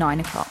 2 at 9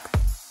 o'clock.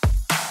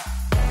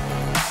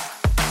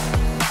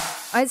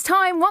 It's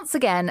time once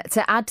again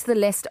to add to the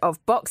list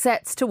of box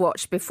sets to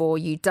watch before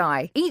you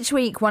die. Each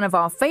week, one of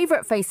our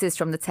favourite faces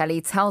from the telly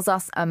tells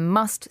us a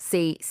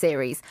must-see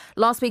series.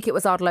 Last week it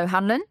was Ardal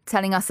O'Hanlon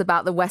telling us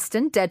about the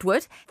Western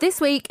Deadwood. This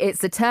week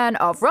it's the turn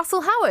of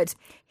Russell Howard.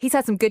 He's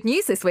had some good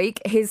news this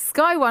week. His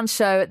Sky One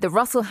show, The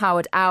Russell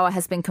Howard Hour,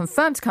 has been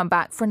confirmed to come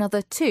back for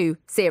another 2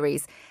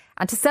 series.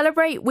 And to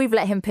celebrate, we've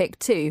let him pick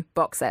 2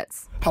 box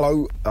sets.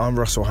 Hello, I'm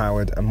Russell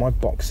Howard, and my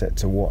box set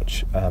to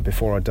watch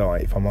before I die,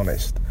 if I'm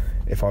honest,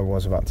 if I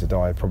was about to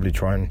die, I'd probably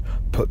try and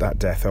put that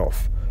death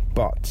off.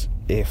 But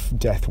if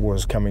death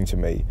was coming to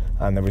me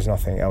and there was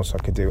nothing else I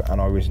could do and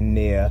I was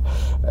near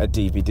a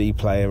DVD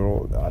player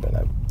or, I don't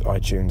know,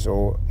 iTunes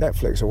or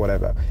Netflix or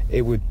whatever,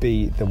 it would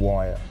be The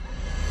Wire.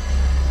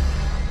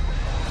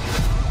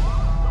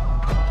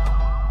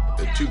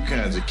 There are 2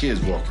 kinds of kids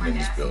walking in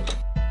this building.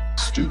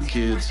 Stoop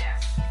kids,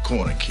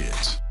 corner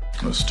kids.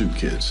 No, stoop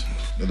kids.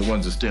 They're the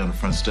ones that stay on the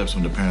front steps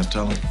when their parents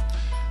tell them.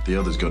 The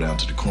others go down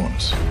to the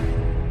corners.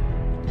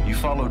 You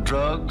follow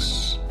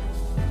drugs,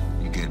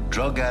 you get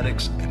drug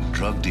addicts and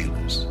drug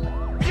dealers.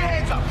 Get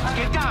hands up,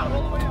 get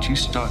down. But you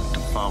start to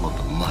follow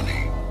the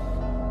money,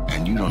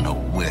 and you don't know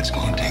where it's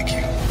going to take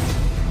you.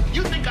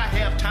 You think I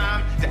have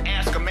time to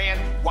ask a man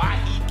why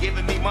he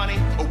giving me money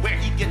or where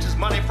he gets his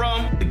money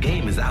from? The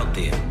game is out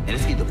there, and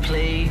it's either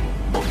play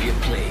or get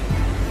played.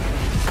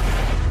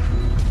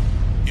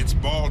 It's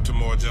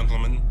Baltimore,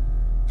 gentlemen.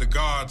 The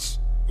gods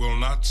will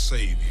not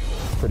save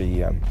you.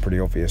 Pretty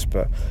obvious,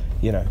 but,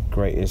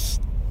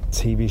 greatest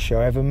TV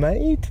show ever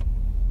made.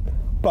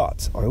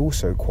 But I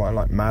also quite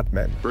like Mad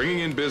Men. Bringing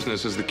in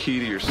business is the key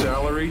to your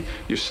salary,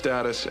 your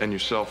status, and your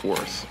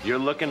self-worth. You're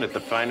looking at the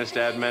finest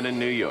ad men in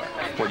New York.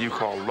 What you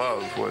call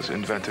love was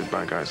invented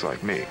by guys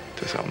like me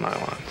to sell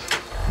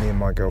nylons. Me and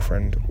my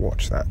girlfriend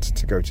watched that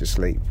to go to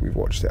sleep. We've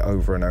watched it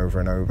over and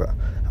over and over.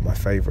 And my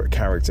favourite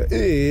character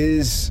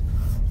is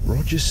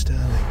Roger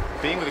Sterling.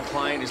 Being with a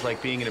client is like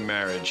being in a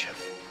marriage.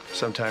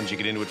 Sometimes you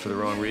get into it for the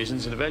wrong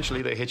reasons, and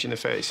eventually they hit you in the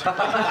face.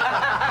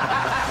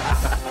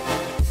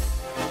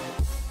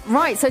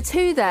 Right, so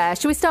 2 there.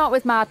 Should we start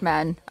with Mad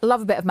Men? I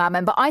love a bit of Mad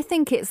Men, but I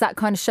think it's that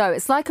kind of show.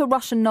 It's like a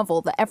Russian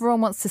novel that everyone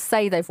wants to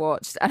say they've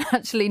watched and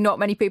actually not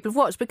many people have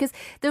watched because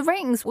the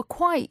ratings were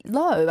quite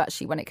low,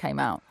 actually, when it came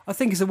out. I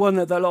think it's the one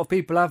that a lot of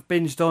people have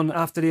binged on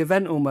after the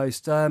event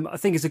almost. I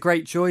think it's a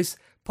great choice.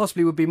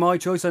 Possibly would be my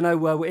choice. I know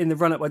we're in the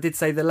run-up, I did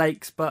say The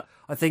Lakes, but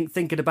I think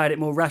thinking about it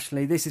more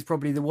rationally, this is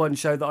probably the one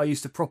show that I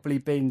used to properly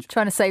binge.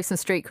 Trying to save some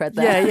street cred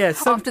there. Yeah.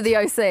 After the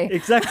OC.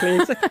 Exactly.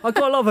 I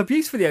got a lot of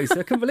abuse for the OC.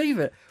 I couldn't believe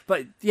it.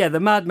 But yeah, The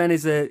Mad Men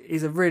is a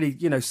really,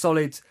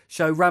 solid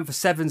show. Ran for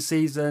 7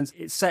 seasons.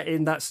 It's set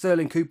in that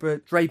Sterling Cooper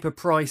Draper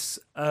Price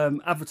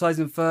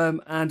advertising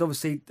firm. And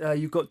obviously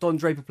you've got Don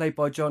Draper played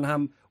by John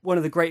Hamm, one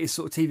of the greatest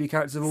sort of TV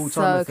characters of all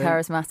time. So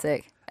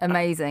charismatic.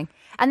 Amazing.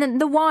 And then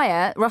The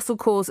Wire, Russell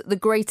calls the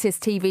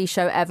greatest TV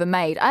show ever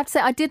made. I have to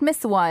say, I did miss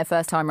The Wire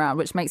first time round,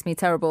 which makes me a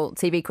terrible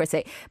TV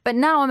critic. But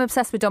now I'm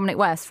obsessed with Dominic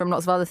West from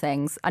lots of other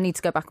things. I need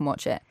to go back and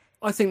watch it.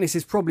 I think this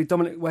is probably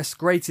Dominic West's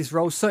greatest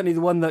role, certainly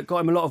the one that got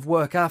him a lot of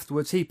work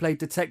afterwards. He played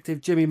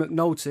Detective Jimmy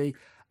McNulty,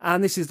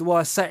 and this is The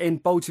Wire set in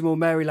Baltimore,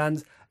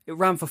 Maryland. It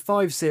ran for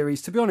 5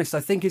 series. To be honest,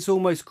 I think it's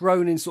almost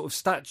grown in sort of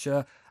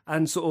stature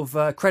and sort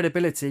of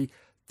credibility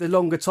the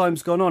longer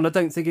time's gone on. I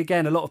don't think,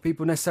 again, a lot of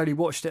people necessarily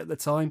watched it at the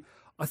time.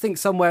 I think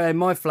somewhere in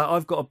my flat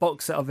I've got a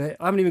box set of it.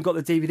 I haven't even got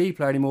the DVD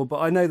player anymore, but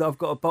I know that I've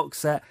got a box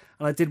set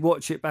and I did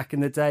watch it back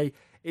in the day.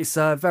 It's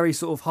a very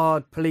sort of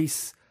hard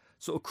police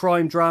sort of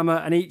crime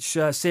drama, and each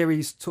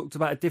series talked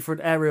about a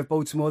different area of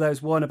Baltimore. There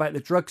was one about the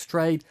drugs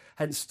trade,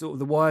 hence sort of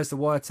the wires, the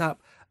wiretap,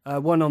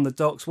 one on the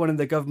docks, one in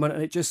the government,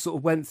 and it just sort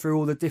of went through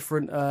all the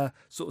different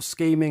sort of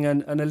scheming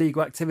and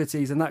illegal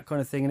activities and that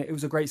kind of thing, and it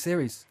was a great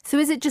series. So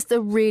is it just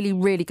a really,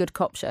 really good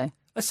cop show?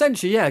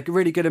 Essentially, yeah, a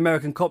really good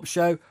American cop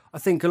show. I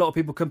think a lot of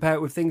people compare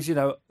it with things,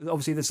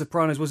 obviously The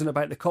Sopranos wasn't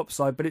about the cop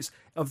side, but it's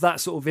of that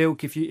sort of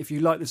ilk. If you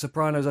like The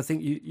Sopranos, I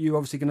think you're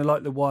obviously going to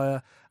like The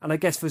Wire. And I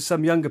guess for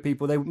some younger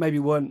people, they maybe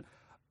weren't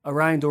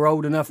around or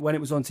old enough when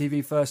it was on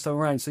TV first time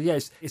around. So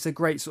yes, it's a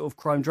great sort of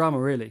crime drama,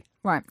 really.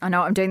 Right, I know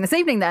what I'm doing this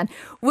evening then.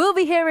 We'll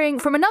be hearing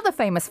from another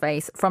famous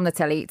face from the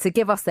telly to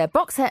give us their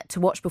box set to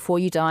watch before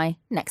you die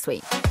next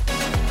week.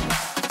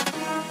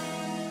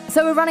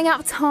 So we're running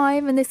out of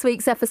time in this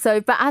week's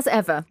episode, but as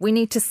ever, we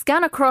need to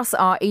scan across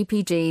our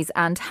EPGs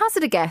and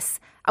hazard a guess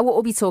at what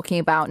we'll be talking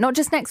about, not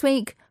just next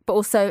week, but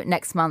also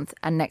next month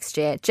and next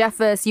year.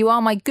 Jeffers, you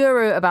are my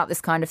guru about this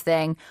kind of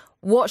thing.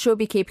 What should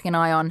we be keeping an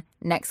eye on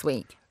next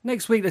week?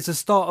 Next week, there's a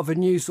start of a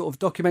new sort of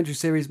documentary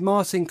series,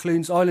 Martin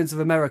Clunes' Islands of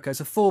America.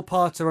 It's a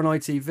 4-parter on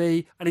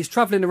ITV, and he's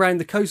travelling around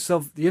the coasts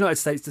of the United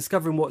States,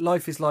 discovering what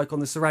life is like on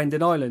the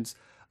surrounding islands.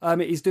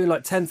 He's doing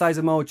like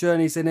 10,000-mile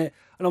journeys in it.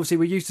 And obviously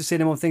we're used to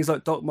seeing him on things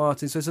like Doc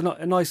Martin. So it's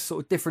a nice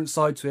sort of different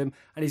side to him.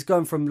 And he's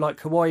going from like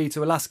Hawaii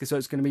to Alaska. So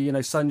it's going to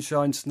be,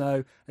 sunshine,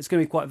 snow. It's going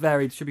to be quite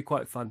varied. It should be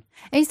quite fun.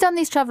 And he's done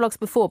these travelogues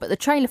before, but the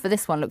trailer for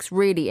this one looks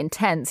really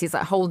intense. He's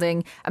like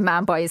holding a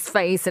man by his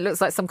face. It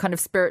looks like some kind of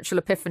spiritual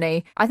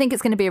epiphany. I think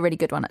it's going to be a really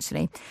good one,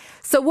 actually.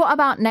 So what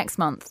about next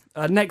month?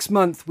 Next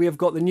month, we have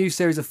got the new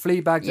series of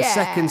Fleabag, the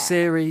second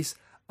series.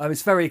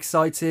 It's very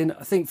exciting.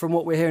 I think from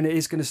what we're hearing, it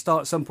is going to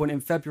start at some point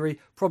in February.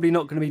 Probably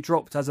not going to be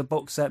dropped as a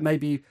box set,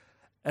 maybe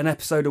an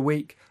episode a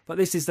week. But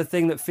this is the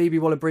thing that Phoebe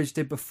Waller-Bridge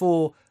did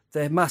before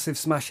the massive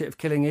smash hit of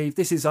Killing Eve.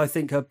 This is, I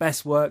think, her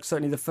best work,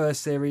 certainly the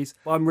first series.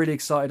 But I'm really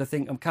excited.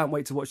 I can't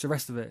wait to watch the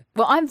rest of it.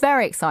 Well, I'm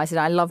very excited.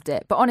 I loved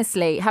it. But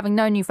honestly, having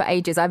known you for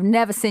ages, I've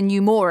never seen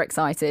you more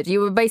excited. You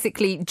were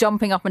basically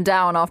jumping up and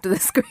down after the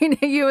screening.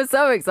 You were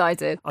so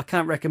excited. I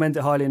can't recommend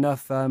it highly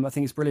enough. I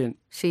think it's brilliant.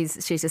 She's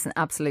just an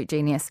absolute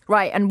genius.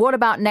 Right, and what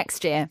about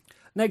next year?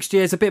 Next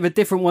year is a bit of a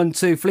different one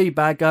too,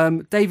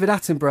 Fleabag. David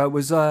Attenborough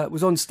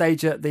was on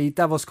stage at the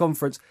Davos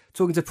conference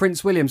talking to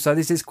Prince William, so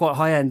this is quite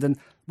high end. And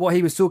what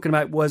he was talking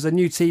about was a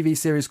new TV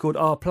series called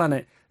Our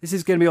Planet. This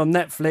is going to be on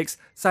Netflix.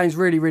 Sounds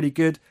really, really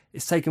good.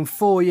 It's taken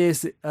 4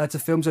 years to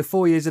film, so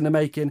 4 years in the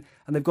making,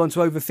 and they've gone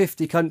to over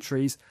 50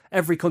 countries,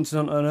 every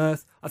continent on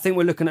Earth. I think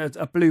we're looking at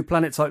a Blue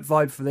Planet type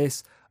vibe for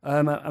this.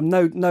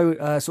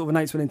 No sort of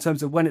announcement in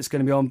terms of when it's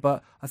going to be on,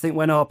 but I think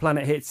when Our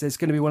Planet hits, it's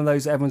going to be one of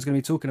those that everyone's going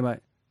to be talking about.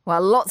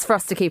 Well, lots for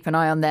us to keep an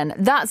eye on then.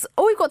 That's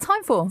all we've got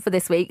time for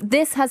this week.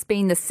 This has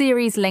been the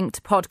Series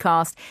Linked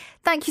podcast.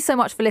 Thank you so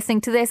much for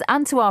listening to this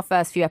and to our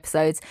first few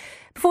episodes.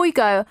 Before you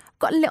go, I've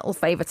got a little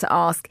favour to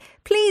ask.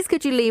 Please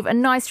could you leave a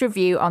nice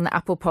review on the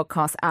Apple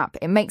Podcast app?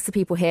 It makes the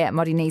people here at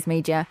Muddy Knees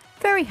Media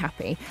very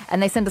happy,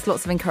 and they send us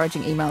lots of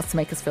encouraging emails to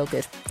make us feel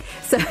good.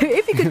 So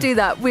if you could do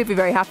that, we'd be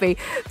very happy.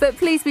 But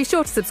please be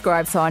sure to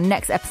subscribe so our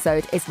next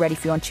episode is ready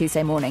for you on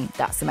Tuesday morning.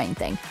 That's the main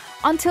thing.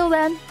 Until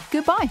then,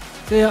 goodbye.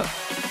 See ya.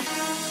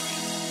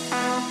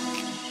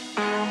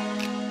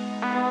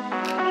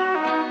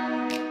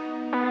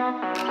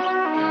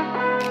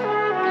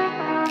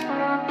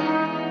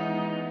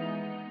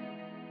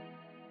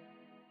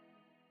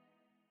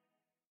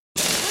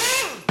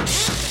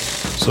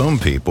 Some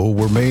people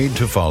were made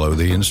to follow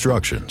the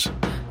instructions.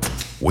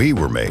 We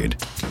were made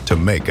to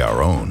make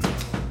our own.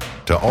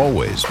 To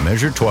always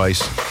measure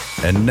twice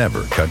and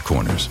never cut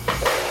corners.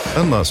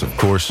 Unless, of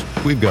course,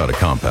 we've got a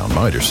compound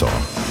miter saw.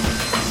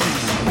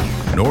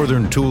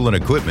 Northern Tool and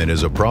Equipment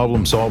is a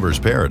problem solver's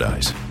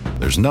paradise.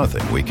 There's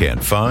nothing we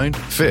can't find,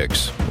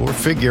 fix, or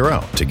figure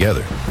out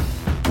together.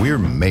 We're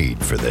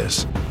made for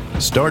this.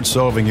 Start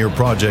solving your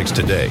projects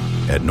today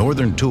at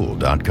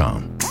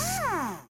northerntool.com.